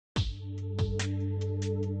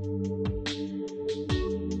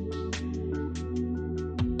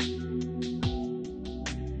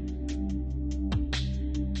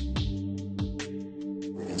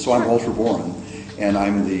So I'm Walter Boron, and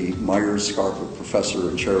I'm the Myers Scarpa Professor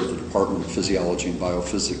and Chair of the Department of Physiology and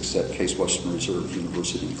Biophysics at Case Western Reserve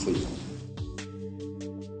University in Cleveland.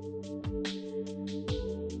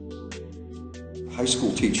 High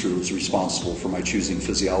school teacher was responsible for my choosing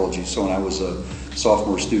physiology. So when I was a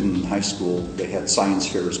sophomore student in high school, they had science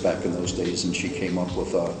fairs back in those days, and she came up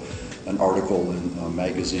with an article in a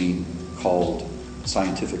magazine called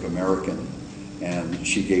Scientific American, and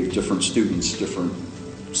she gave different students different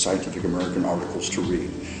Scientific American articles to read.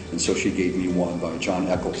 And so she gave me one by John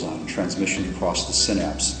Eccles on transmission across the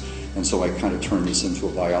synapse. And so I kind of turned this into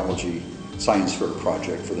a biology science fair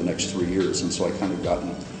project for the next 3 years. And so I kind of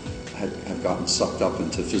have gotten sucked up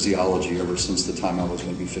into physiology ever since the time I was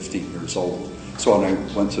maybe 15 years old. So when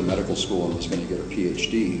I went to medical school and was going to get a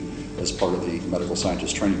PhD as part of the medical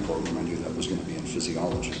scientist training program, I knew that was going to be in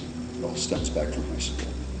physiology. It all stems back from high school.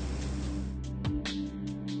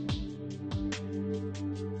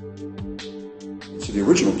 So the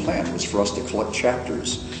original plan was for us to collect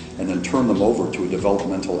chapters and then turn them over to a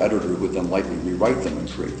developmental editor who would then likely rewrite them and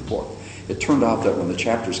create the book. It turned out that when the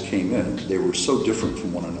chapters came in, they were so different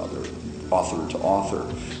from one another, author to author,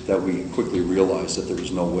 that we quickly realized that there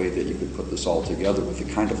was no way that you could put this all together with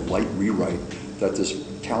the kind of light rewrite that this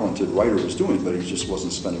talented writer was doing, but he just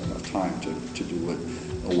wasn't spending enough time to do it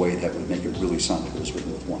a way that would make it really sound like it was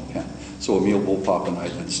written with one pen. So Emil Bullpop and I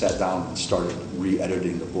then sat down and started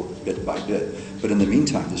re-editing the book bit by bit. But in the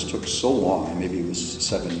meantime, this took so long, and maybe it was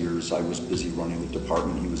 7 years. I was busy running the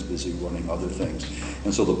department, he was busy running other things.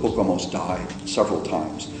 And so the book almost died several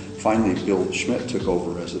times. Finally, Bill Schmidt took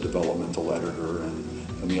over as a developmental editor,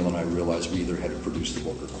 and Emil and I realized we either had to produce the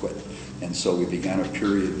book or quit. And so we began a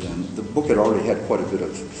period, and the book had already had quite a bit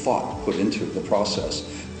of thought put into the process.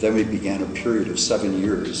 Then we began a period of 7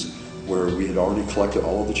 years where we had already collected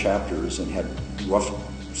all of the chapters and had rough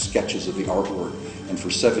sketches of the artwork. And for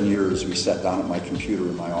 7 years, we sat down at my computer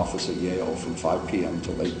in my office at Yale from 5 p.m.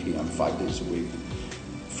 till 8 p.m., 5 days a week.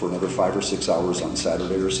 For another 5 or 6 hours on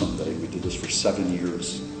Saturday or Sunday. We did this for 7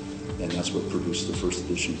 years. And that's what produced the first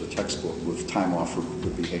edition of the textbook, with time off for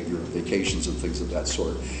good behavior and vacations and things of that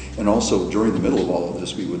sort. And also, during the middle of all of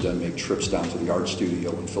this, we would then make trips down to the art studio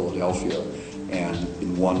in Philadelphia. And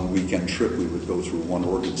in one weekend trip, we would go through one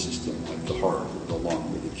organ system, like the heart or the lung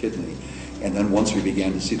or the kidney. And then once we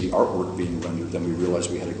began to see the artwork being rendered, then we realized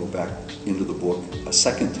we had to go back into the book a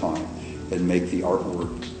second time and make the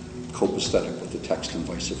artwork copaesthetic with the text and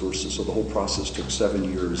vice versa. So the whole process took 7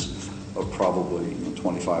 years of probably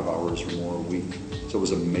 25 hours or more a week. So it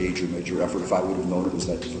was a major, major effort. If I would have known it was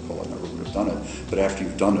that difficult, I never would have done it. But after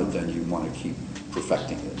you've done it, then you want to keep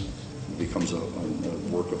perfecting it. It becomes a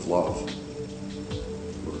work of love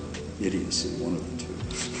or idiocy, one of the two.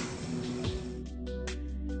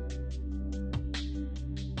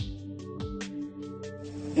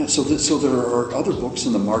 Yeah, so there are other books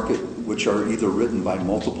in the market which are either written by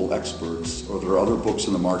multiple experts, or there are other books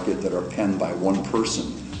in the market that are penned by one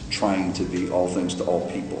person trying to be all things to all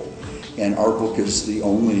people. And our book is the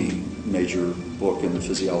only major book in the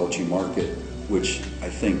physiology market which I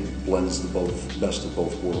think blends the best of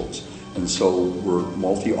both worlds. And so we're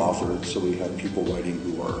multi-authored, so we have people writing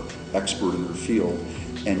who are expert in their field,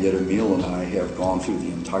 and yet Emil and I have gone through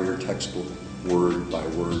the entire textbook word by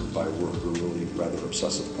word by word. We're really rather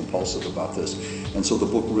obsessive compulsive about this. And so the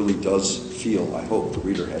book really does feel, I hope, the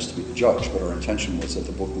reader has to be the judge, but our intention was that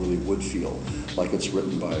the book really would feel like it's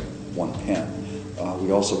written by one pen.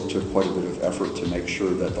 We also took quite a bit of effort to make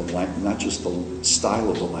sure that not just the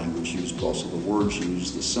style of the language used, but also the words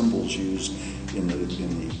used, the symbols used in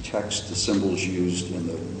the text, the symbols used in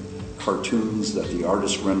the cartoons that the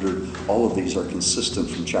artist rendered, all of these are consistent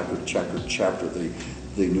from chapter to chapter to chapter.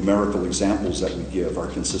 The numerical examples that we give are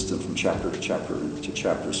consistent from chapter to chapter to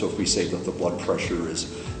chapter. So if we say that the blood pressure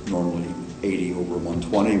is normally 80 over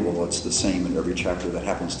 120, well, it's the same in every chapter that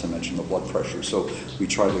happens to mention the blood pressure. So we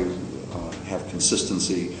try to have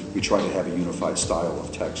consistency. We try to have a unified style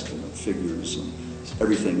of text and of figures, and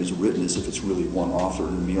everything is written as if it's really one author.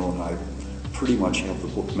 And Emil and I pretty much have the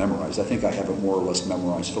book memorized. I think I have it more or less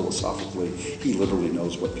memorized philosophically. He literally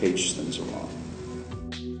knows what page things are on.